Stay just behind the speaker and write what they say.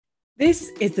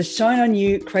This is the Shine On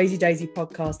You Crazy Daisy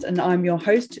podcast, and I'm your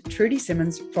host, Trudy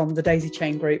Simmons from the Daisy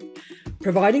Chain Group,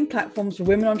 providing platforms for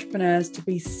women entrepreneurs to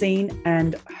be seen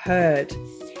and heard.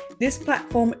 This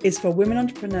platform is for women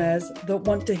entrepreneurs that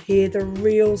want to hear the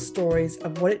real stories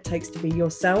of what it takes to be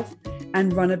yourself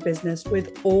and run a business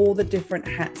with all the different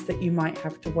hats that you might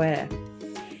have to wear.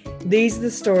 These are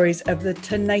the stories of the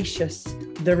tenacious,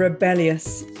 the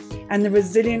rebellious, and the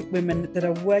resilient women that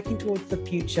are working towards the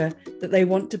future that they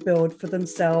want to build for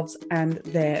themselves and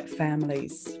their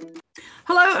families.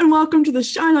 Hello and welcome to the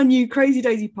Shine On You Crazy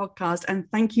Daisy podcast,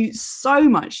 and thank you so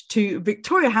much to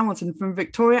Victoria Hamilton from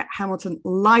Victoria Hamilton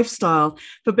Lifestyle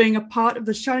for being a part of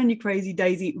the Shine On You Crazy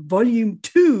Daisy Volume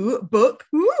 2 book.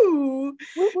 Woo!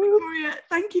 Victoria,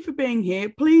 thank you for being here.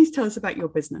 Please tell us about your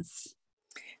business.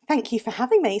 Thank you for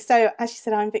having me. So, as you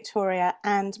said, I'm Victoria,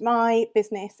 and my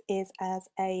business is as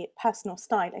a personal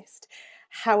stylist.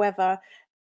 However,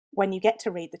 when you get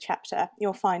to read the chapter,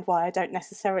 you'll find why I don't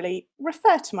necessarily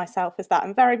refer to myself as that.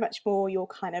 I'm very much more your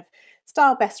kind of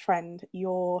style best friend,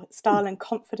 your style and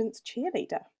confidence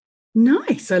cheerleader.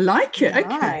 Nice, I like it.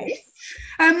 Nice.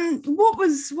 Okay.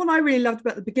 What I really loved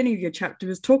about the beginning of your chapter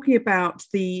was talking about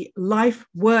the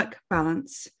life-work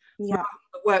balance, Yeah. rather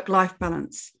than the work-life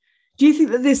balance. Do you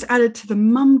think that this added to the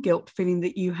mum guilt feeling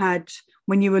that you had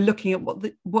when you were looking at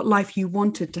what life you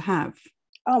wanted to have?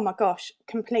 Oh my gosh,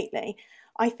 completely.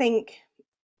 I think,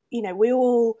 we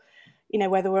all,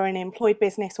 whether we're in an employed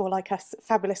business or like us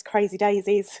fabulous crazy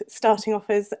daisies starting off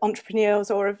as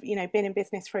entrepreneurs or have, been in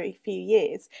business for a few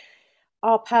years,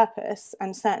 our purpose,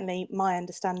 and certainly my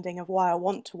understanding of why I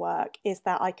want to work, is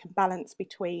that I can balance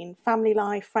between family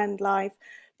life, friend life,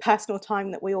 personal time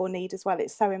that we all need as well.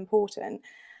 It's so important.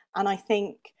 And I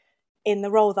think in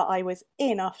the role that I was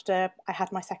in after I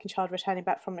had my second child returning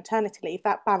back from maternity leave,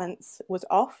 that balance was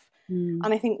off.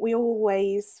 And I think we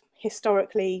always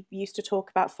historically used to talk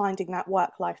about finding that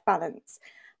work-life balance.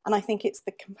 And I think it's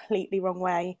the completely wrong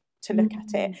way to look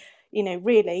at it.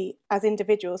 Really, as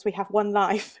individuals, we have one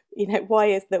life. Why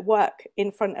is the work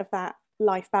in front of that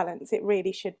life balance? It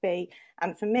really should be.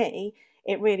 And for me,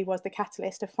 it really was the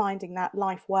catalyst of finding that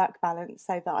life-work balance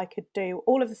so that I could do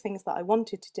all of the things that I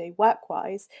wanted to do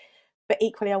work-wise, but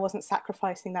equally I wasn't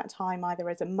sacrificing that time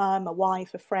either as a mum, a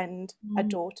wife, a friend, a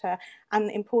daughter, and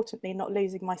importantly, not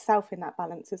losing myself in that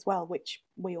balance as well, which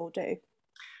we all do.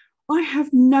 I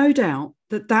have no doubt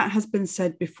that has been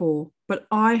said before, but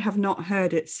I have not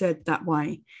heard it said that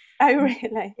way. Oh,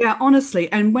 really? Yeah,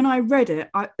 honestly. And when I read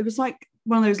it, it was like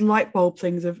one of those light bulb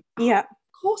things of, Yeah. Of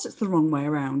course it's the wrong way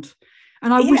around.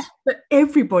 And I wish that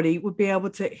everybody would be able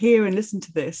to hear and listen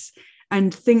to this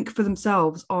and think for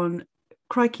themselves on,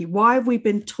 crikey, why have we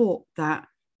been taught that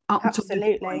up until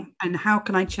this point, and how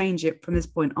can I change it from this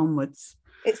point onwards?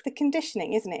 It's the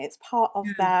conditioning, isn't it? It's part of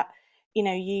that.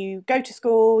 You go to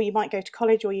school, you might go to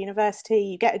college or university,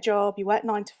 you get a job, you work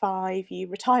 9 to 5, you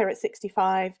retire at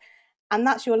 65, and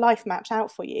that's your life mapped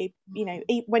out for you.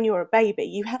 When you're a baby,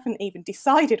 you haven't even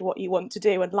decided what you want to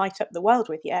do and light up the world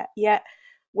with yet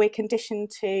we're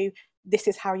conditioned to, this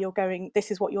is how you're going,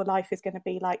 this is what your life is going to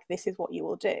be like, this is what you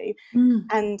will do.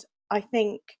 And I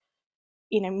think,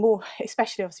 more,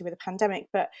 especially obviously with the pandemic,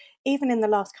 but even in the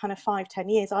last kind of 5-10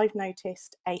 years, I've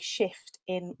noticed a shift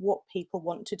in what people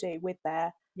want to do with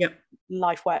their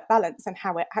life work balance and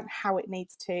how it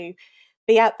needs to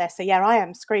be out there. So I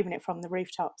am screaming it from the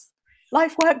rooftops.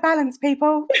 Life work balance,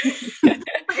 people.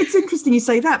 It's interesting you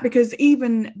say that, because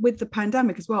even with the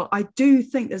pandemic as well, I do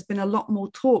think there's been a lot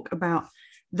more talk about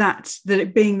that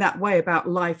it being that way about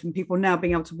life, and people now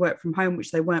being able to work from home,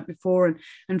 which they weren't before,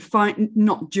 and find,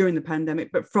 not during the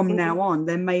pandemic, but from now on,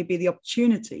 there may be the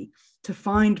opportunity to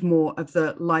find more of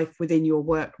the life within your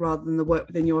work rather than the work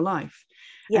within your life.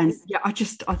 And I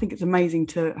think it's amazing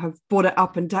to have brought it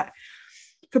up and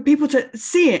for people to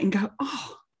see it and go,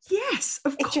 oh yes,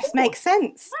 of course. It just makes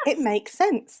sense. Yes. It makes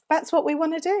sense. That's what we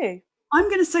want to do. I'm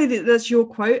going to say that that's your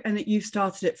quote and that you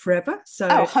started it forever. So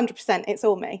 100%. It's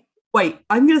all me. Wait,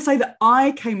 I'm going to say that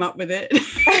I came up with it.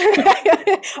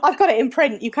 I've got it in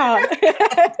print. You can't.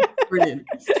 Brilliant.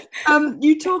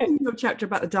 You talk in your chapter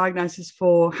about the diagnosis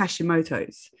for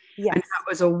Hashimoto's. Yes. And that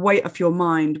was a weight off your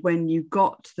mind when you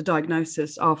got the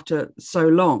diagnosis after so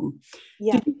long.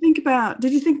 Yeah.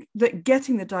 Did you think that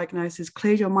getting the diagnosis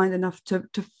cleared your mind enough to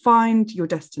find your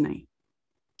destiny?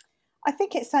 I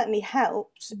think it certainly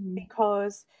helped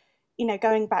because,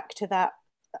 going back to that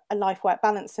life-work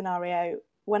balance scenario,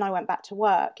 when I went back to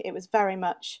work, it was very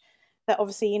much that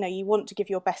obviously, you want to give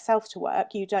your best self to work.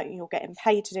 You're getting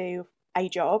paid to do a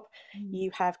job.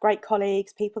 You have great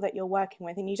colleagues, people that you're working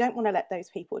with, and you don't want to let those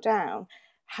people down.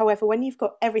 However, when you've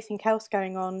got everything else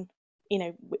going on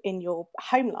in your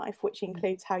home life, which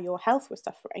includes how your health was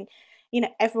suffering,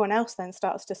 everyone else then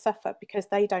starts to suffer because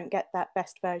they don't get that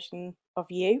best version of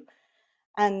you.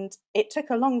 And it took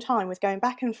a long time with going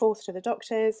back and forth to the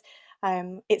doctors.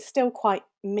 It's still quite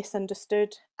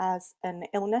misunderstood as an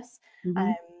illness,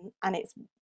 and it's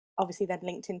obviously then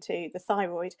linked into the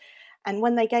thyroid. And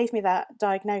when they gave me that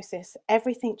diagnosis,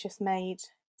 everything just made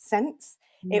sense.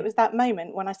 It was that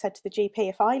moment when I said to the GP,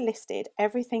 if I listed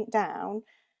everything down,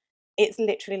 it's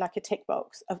literally like a tick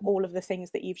box of all of the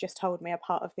things that you've just told me are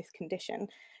part of this condition.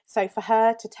 So for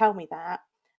her to tell me that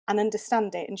and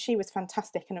understand it, and she was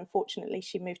fantastic, and unfortunately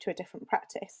she moved to a different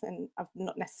practice, and I've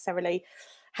not necessarily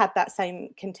had that same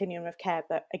continuum of care,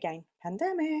 but again,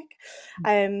 pandemic.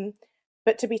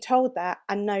 But to be told that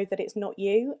and know that it's not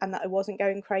you, and that I wasn't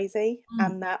going crazy,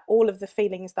 and that all of the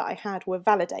feelings that I had were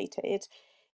validated,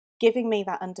 giving me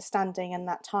that understanding and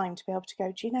that time to be able to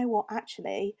go, do you know what,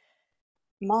 actually,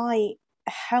 my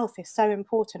health is so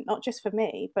important, not just for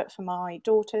me, but for my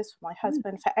daughters, for my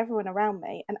husband, for everyone around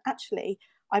me. And actually,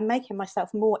 I'm making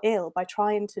myself more ill by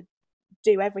trying to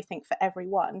do everything for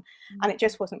everyone. And it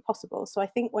just wasn't possible. So I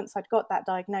think once I'd got that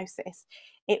diagnosis,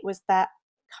 it was that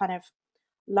kind of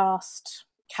last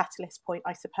catalyst point,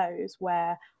 I suppose,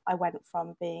 where I went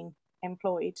from being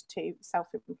employed to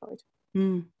self-employed.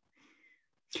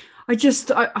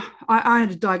 I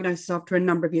had a diagnosis after a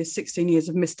number of years, 16 years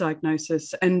of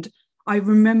misdiagnosis. And I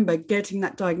remember getting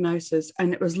that diagnosis,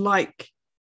 and it was like,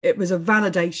 it was a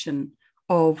validation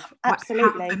of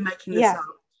absolutely how I'm making this up.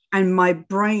 And my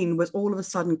brain was all of a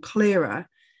sudden clearer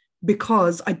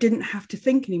because I didn't have to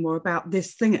think anymore about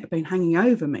this thing that had been hanging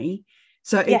over me.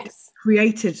 So it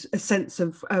created a sense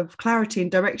of clarity and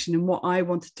direction in what I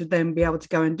wanted to then be able to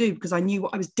go and do, because I knew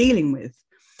what I was dealing with.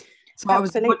 So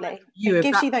absolutely, it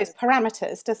gives you those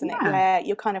parameters, doesn't it, where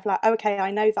you're kind of like, okay,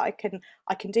 I know that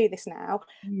I can do this now,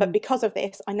 but because of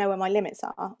this I know where my limits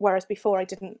are, whereas before I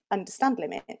didn't understand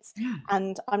limits.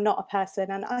 And I'm not a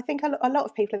person, and I think a lot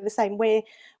of people are the same, we're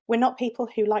not people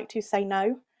who like to say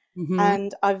no.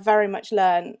 And I've very much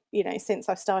learned, since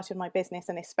I've started my business,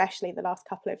 and especially the last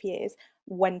couple of years,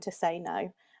 when to say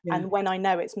no. And when I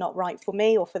know it's not right for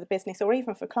me or for the business or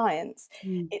even for clients,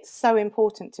 it's so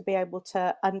important to be able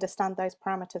to understand those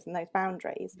parameters and those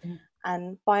boundaries.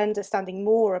 And by understanding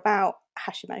more about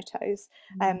Hashimoto's,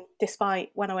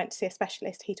 despite when I went to see a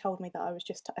specialist, he told me that I was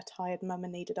just a tired mum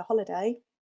and needed a holiday.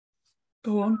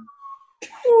 Go on.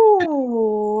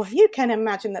 Oh, you can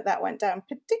imagine that went down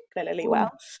particularly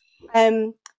well.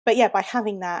 But yeah, by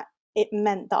having that, it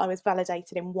meant that I was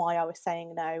validated in why I was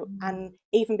saying no. And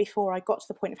even before I got to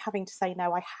the point of having to say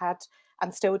no, I had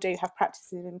and still do have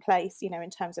practices in place, in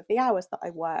terms of the hours that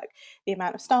I work, the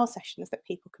amount of style sessions that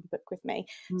people can book with me,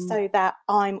 so that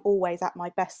I'm always at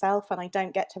my best self. And I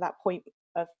don't get to that point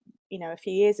of, a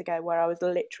few years ago where I was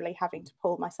literally having to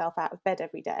pull myself out of bed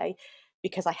every day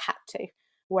because I had to.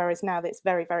 Whereas now that's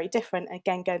very, very different.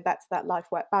 Again, going back to that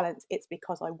life-work balance, it's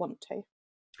because I want to.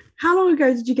 How long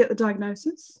ago did you get the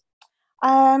diagnosis?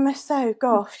 So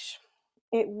gosh,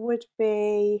 it would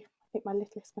be, I think my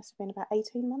littlest must have been about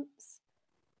 18 months.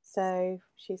 So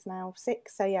she's now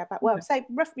 6. So yeah, say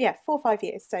rough, 4 or 5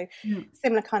 years. So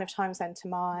similar kind of times then to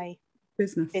my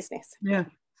business. Yeah.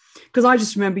 Because I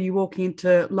just remember you walking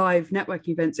into live networking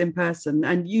events in person,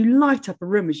 and you light up a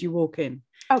room as you walk in.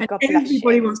 Oh, and God bless you.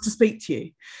 Everybody wants to speak to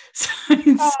you. So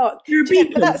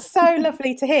but that's so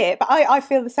lovely to hear. But I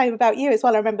feel the same about you as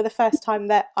well. I remember the first time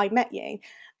that I met you,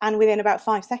 and within about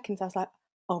 5 seconds I was like,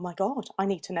 oh my God, I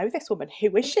need to know this woman.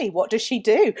 Who is she? What does she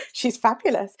do? She's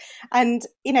fabulous. And,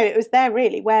 it was there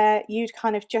really where you'd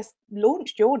kind of just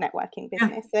launched your networking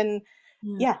business. And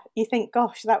you think,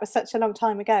 gosh, that was such a long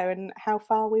time ago, and how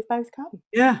far we've both come.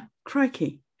 Yeah,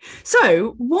 crikey.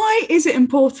 So why is it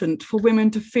important for women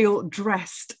to feel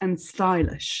dressed and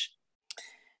stylish?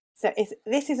 So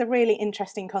this is a really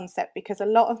interesting concept, because a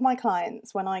lot of my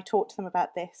clients, when I talk to them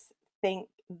about this, think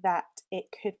that it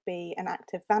could be an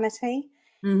act of vanity.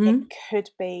 It could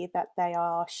be that they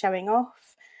are showing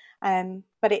off,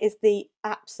 but it is the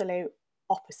absolute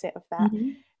opposite of that.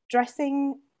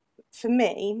 Dressing, for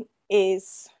me,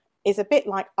 is a bit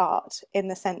like art, in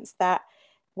the sense that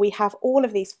we have all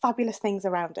of these fabulous things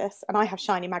around us, and I have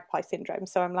shiny magpie syndrome,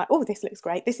 so I'm like, oh, this looks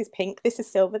great, this is pink, this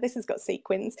is silver, this has got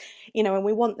sequins, and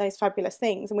we want those fabulous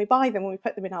things, and we buy them and we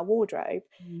put them in our wardrobe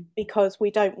because we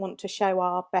don't want to show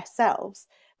our best selves,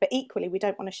 but equally we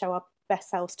don't want to show our best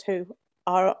selves to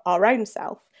our own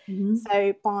self.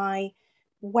 So by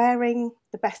wearing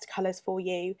the best colours for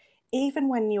you, even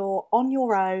when you're on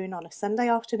your own on a Sunday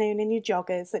afternoon in your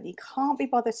joggers and you can't be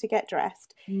bothered to get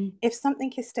dressed, if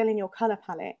something is still in your colour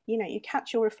palette, you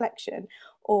catch your reflection,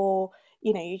 or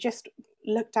you just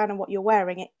look down on what you're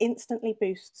wearing, it instantly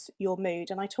boosts your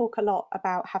mood. And I talk a lot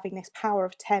about having this power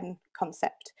of 10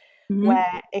 concept, Mhm.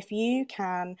 where if you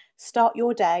can start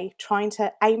your day trying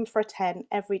to aim for a 10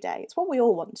 every day, it's what we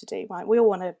all want to do, right? We all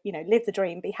want to, live the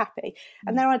dream, be happy.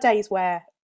 And there are days where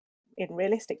in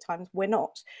realistic times we're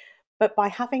not. But by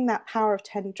having that power of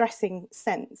 10 dressing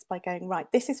sense, by going,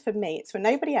 right, this is for me, it's for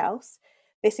nobody else.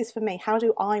 This is for me. How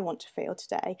do I want to feel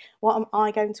today? What am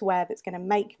I going to wear that's going to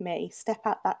make me step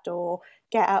out that door,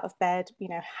 get out of bed,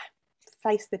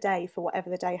 face the day for whatever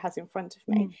the day has in front of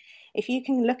me? Mm. If you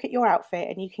can look at your outfit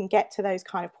and you can get to those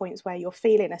kind of points where you're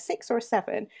feeling a 6 or a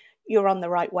 7, you're on the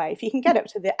right way. If you can get up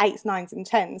to the 8s, 9s, and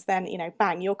 10s, then,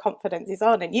 bang, your confidence is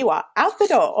on and you are out the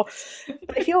door.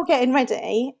 But if you're getting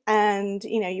ready and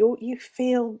you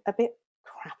feel a bit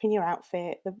crap in your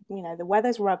outfit, the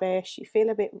weather's rubbish, you feel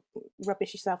a bit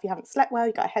rubbish yourself, you haven't slept well,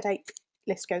 you got a headache,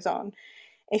 list goes on.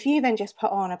 If you then just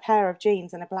put on a pair of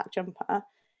jeans and a black jumper,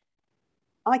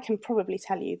 I can probably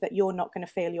tell you that you're not going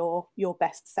to feel your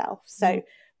best self. So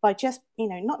by just,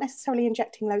 not necessarily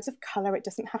injecting loads of color, it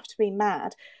doesn't have to be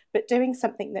mad, but doing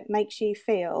something that makes you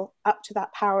feel up to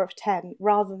that power of 10,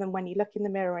 rather than when you look in the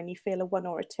mirror and you feel a 1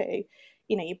 or a 2,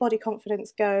 your body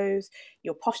confidence goes,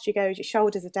 your posture goes, your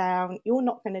shoulders are down, you're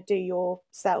not going to do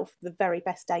yourself the very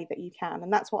best day that you can.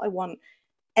 And that's what I want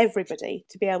everybody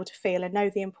to be able to feel, and know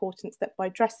the importance that by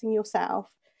dressing yourself,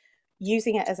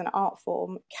 using it as an art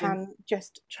form, Yeah. can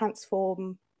just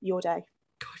transform your day.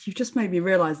 God, you've just made me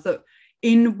realize that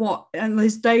and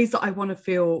those days that I want to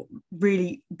feel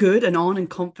really good and on and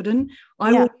confident,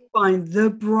 I Yeah. will find the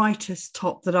brightest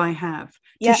top that I have to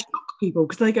Yeah. shock people,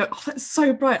 because they go, oh, that's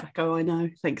so bright. I go, I know,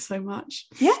 thanks so much.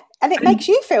 Yeah. And it And makes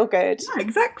you feel good. yeah,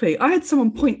 exactly. I had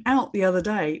someone point out the other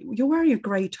day, you're wearing a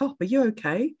grey top. Are you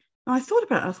okay? And I thought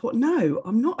about it. I thought, no,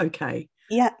 I'm not okay.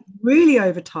 Yeah. Really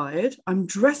overtired. I'm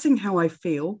dressing how I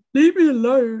feel. Leave me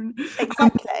alone.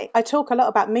 Exactly. I talk a lot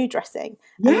about mood dressing,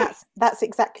 and Yeah. that's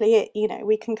exactly it.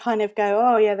 We can kind of go,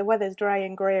 oh yeah, the weather's grey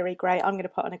and dreary, great, I'm going to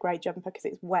put on a grey jumper because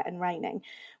it's wet and raining.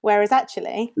 Whereas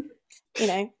actually,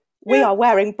 we Yeah. are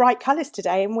wearing bright colours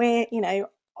today, and we're,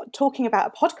 talking about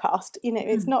a podcast.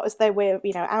 It's Mm. not as though we're,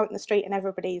 out in the street and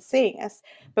everybody's seeing us,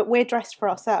 but we're dressed for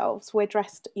ourselves. We're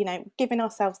dressed, giving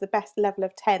ourselves the best level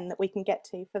of 10 that we can get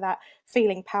to, for that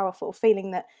feeling powerful, feeling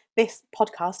that this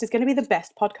podcast is going to be the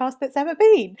best podcast that's ever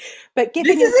been. But This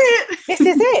is it. this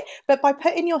is it. But by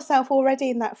putting yourself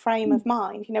already in that frame of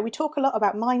mind, we talk a lot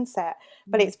about mindset,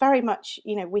 but it's very much,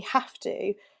 we have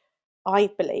to,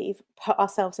 I believe, put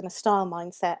ourselves in a style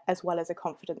mindset as well as a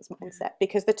confidence mindset,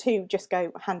 because the two just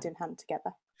go hand in hand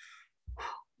together.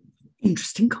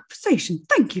 Interesting conversation.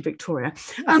 Thank you, Victoria.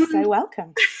 You're so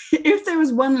welcome. If there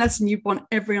was one lesson you'd want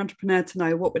every entrepreneur to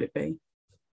know, what would it be?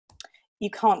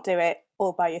 You can't do it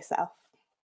all by yourself.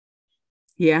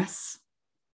 Yes.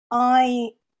 I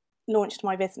launched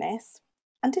my business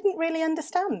and didn't really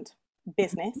understand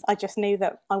business. I just knew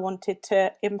that I wanted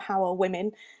to empower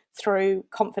women through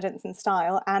confidence and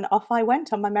style, and off I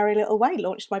went on my merry little way.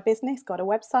 Launched my business, got a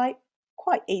website,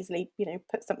 quite easily,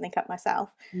 put something up myself.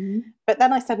 But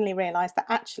then I suddenly realized that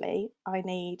actually I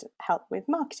need help with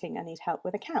marketing, I need help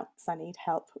with accounts, I need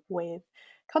help with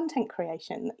content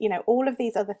creation, all of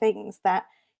these other things that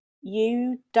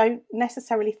you don't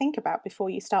necessarily think about before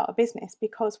you start a business,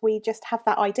 because we just have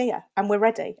that idea and we're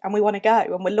ready and we want to go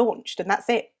and we're launched and that's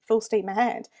it, full steam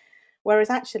ahead. Whereas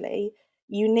actually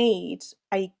you need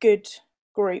a good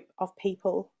group of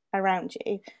people around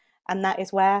you, and that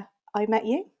is where I met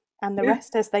you. And the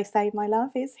rest, as they say, my love,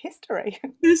 is history.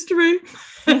 History.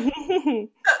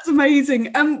 That's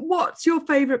amazing. What's your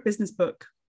favourite business book?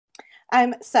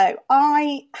 So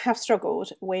I have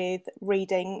struggled with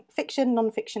reading fiction,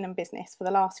 non-fiction and business for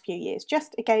the last few years.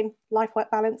 Just again,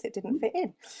 life-work balance, it didn't fit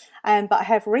in. But I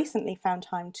have recently found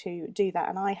time to do that,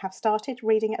 and I have started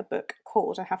reading a book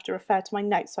called, I have to refer to my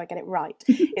notes so I get it right,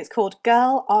 it's called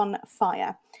Girl on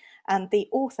Fire, and the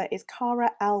author is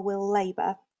Cara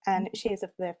Alwill-Labour, and she is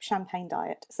of the Champagne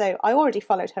Diet. So I already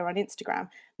followed her on Instagram,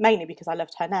 mainly because I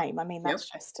loved her name. I mean, that's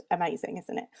just amazing,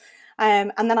 isn't it?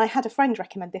 And then I had a friend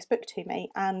recommend this book to me,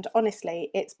 and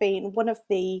honestly, it's been one of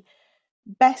the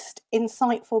best,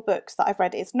 insightful books that I've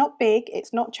read. It's not big,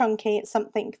 it's not chunky, it's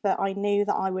something that I knew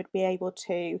that I would be able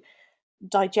to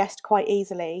digest quite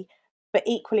easily, but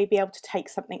equally be able to take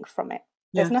something from it.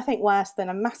 There's nothing worse than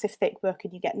a massive thick book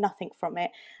and you get nothing from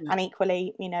it. And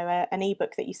equally, an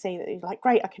ebook that you see that you're like,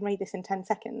 great, I can read this in 10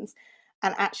 seconds.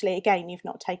 And actually, again, you've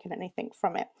not taken anything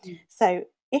from it. So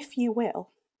if you will,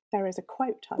 there is a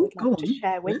quote I would like to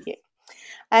share with you.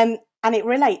 And it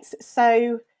relates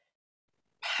so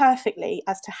perfectly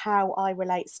as to how I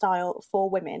relate style for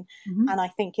women. Mm-hmm. And I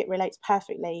think it relates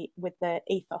perfectly with the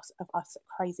ethos of us at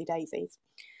Crazy Daisies.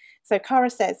 So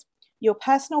Cara says, your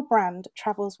personal brand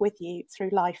travels with you through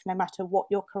life, no matter what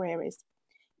your career is.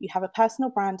 You have a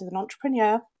personal brand as an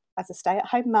entrepreneur, as a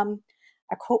stay-at-home mum,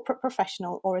 a corporate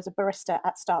professional, or as a barista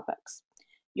at Starbucks.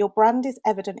 Your brand is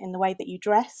evident in the way that you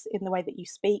dress, in the way that you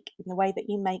speak, in the way that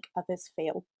you make others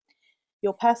feel.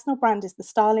 Your personal brand is the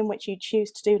style in which you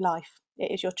choose to do life.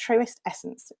 It is your truest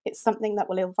essence. It's something that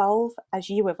will evolve as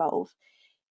you evolve.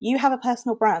 You have a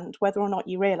personal brand, whether or not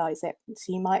you realise it,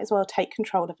 so you might as well take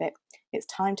control of it. It's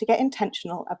time to get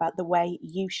intentional about the way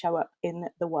you show up in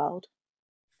the world.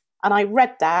 And I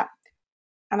read that,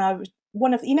 and I was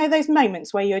one of, those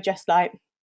moments where you're just like,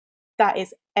 that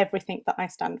is everything that I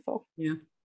stand for. Yeah,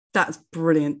 that's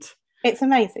brilliant. It's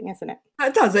amazing, isn't it?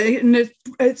 It does, and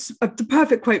it's the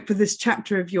perfect quote for this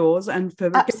chapter of yours and for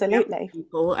absolutely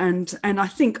people. And I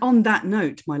think on that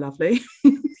note, my lovely,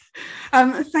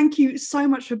 thank you so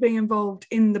much for being involved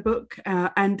in the book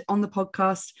and on the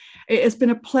podcast. It has been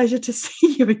a pleasure to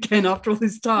see you again after all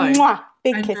this time. Mwah!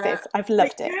 Big kisses. I've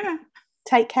loved it.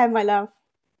 Take care, my love.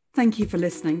 Thank you for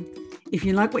listening. If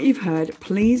you like what you've heard,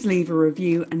 please leave a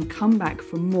review and come back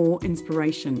for more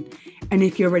inspiration. And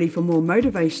if you're ready for more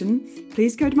motivation,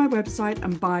 please go to my website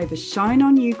and buy the Shine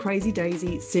On You Crazy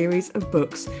Daisy series of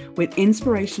books with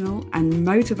inspirational and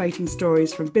motivating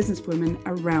stories from businesswomen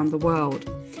around the world.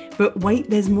 But wait,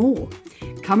 there's more.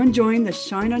 Come and join the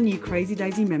Shine On You Crazy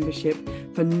Daisy membership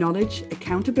for knowledge,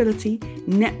 accountability,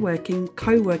 networking,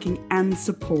 co-working and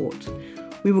support.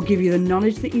 We will give you the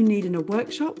knowledge that you need in a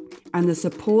workshop and the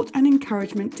support and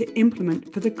encouragement to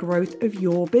implement for the growth of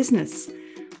your business.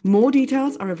 More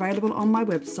details are available on my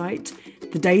website,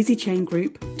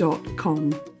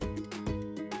 thedaisychaingroup.com.